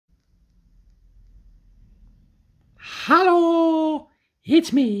Hello,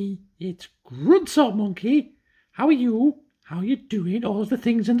 it's me, it's Gruntsalt Monkey. How are you? How are you doing? All of the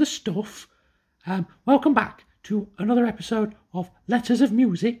things and the stuff. Welcome back to another episode of Letters of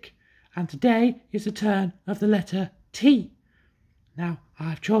Music, and today is the turn of the letter T. Now,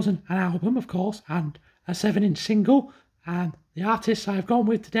 I've chosen an album, of course, and a 7-inch single, and the artists I've gone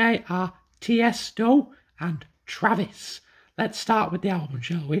with today are Tiësto and Travis. Let's start with the album,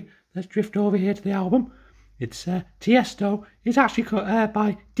 shall we? Let's drift over here to the album. It's Tiësto. It's actually cut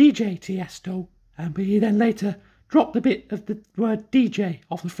by DJ Tiësto, but he then later dropped a bit of the word DJ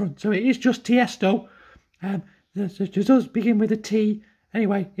off the front, so it is just Tiësto. It does begin with a T.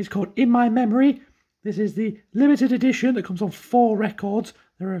 Anyway, it's called In My Memory. This is the limited edition that comes on 4 records.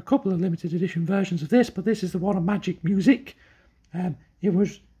 There are a couple of limited edition versions of this, but this is the one on Magic Music. It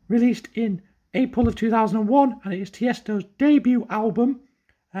was released in April of 2001, and it is Tiësto's debut album.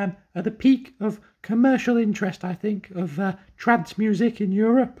 At the peak of commercial interest, I think, of trance music in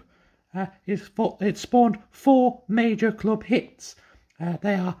Europe. It spawned 4 major club hits.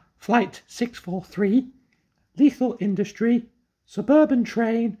 They are Flight 643, Lethal Industry, Suburban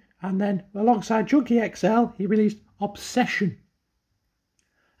Train, and then alongside Junkie XL, he released Obsession.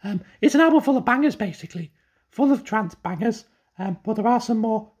 It's an album full of bangers, basically, full of trance bangers, but there are some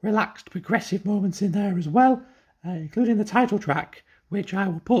more relaxed, progressive moments in there as well, including the title track, which I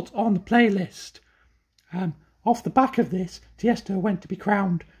will put on the playlist. Off the back of this, Tiësto went to be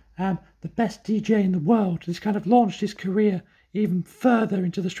crowned the best DJ in the world. This kind of launched his career even further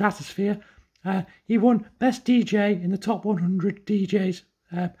into the stratosphere. He won Best DJ in the top 100 DJs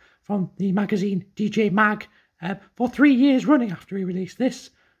from the magazine DJ Mag for 3 years running after he released this.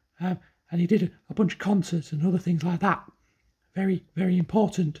 And he did a bunch of concerts and other things like that. Very, very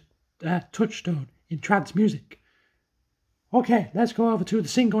important touchstone in trance music. Okay, let's go over to the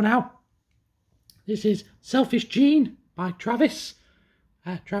single now. This is Selfish Gene by Travis.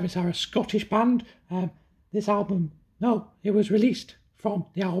 Travis are a Scottish band. This album, it was released from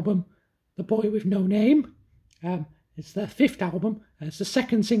the album The Boy With No Name. It's their 5th album. It's the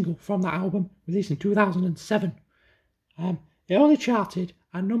 2nd single from that album, released in 2007. It only charted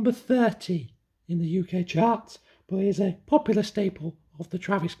at number 30 in the UK charts, but is a popular staple of the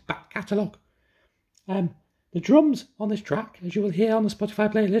Travis back catalogue. The drums on this track, as you will hear on the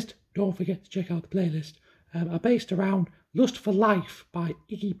Spotify playlist, don't forget to check out the playlist, are based around Lust for Life by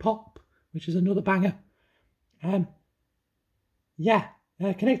Iggy Pop, which is another banger. Connected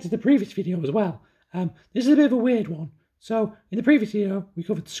to the previous video as well. This is a bit of a weird one. So, in the previous video, we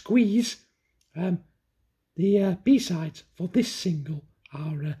covered Squeeze. The B-sides for this single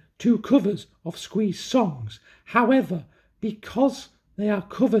are 2 covers of Squeeze songs. However, because they are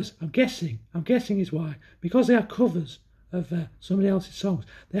covers, I'm guessing is why, because they are covers of somebody else's songs,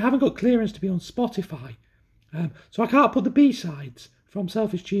 they haven't got clearance to be on Spotify. So I can't put the B-sides from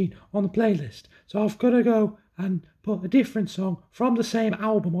Selfish Gene on the playlist. So I've got to go and put a different song from the same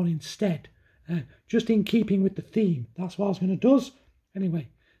album on instead, just in keeping with the theme. That's what I was going to do. Anyway,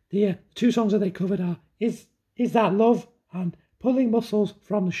 the 2 songs that they covered are Is That Love and Pulling Muscles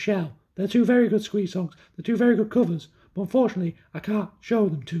from the Shell. They're 2 very good Squeeze songs. They're 2 very good covers. But unfortunately, I can't show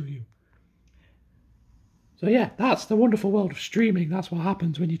them to you. So yeah, that's the wonderful world of streaming. That's what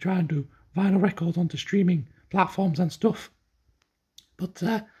happens when you try and do vinyl records onto streaming platforms and stuff. But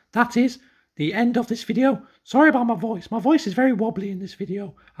that is the end of this video. Sorry about my voice. My voice is very wobbly in this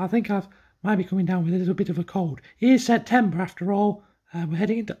video. I think might be coming down with a little bit of a cold. It is September after all. We're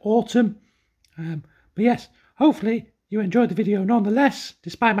heading into autumn. But yes, hopefully you enjoyed the video nonetheless,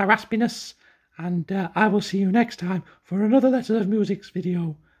 despite my raspiness. And I will see you next time for another Letters of Music's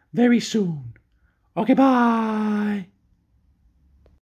video very soon. Okay, bye!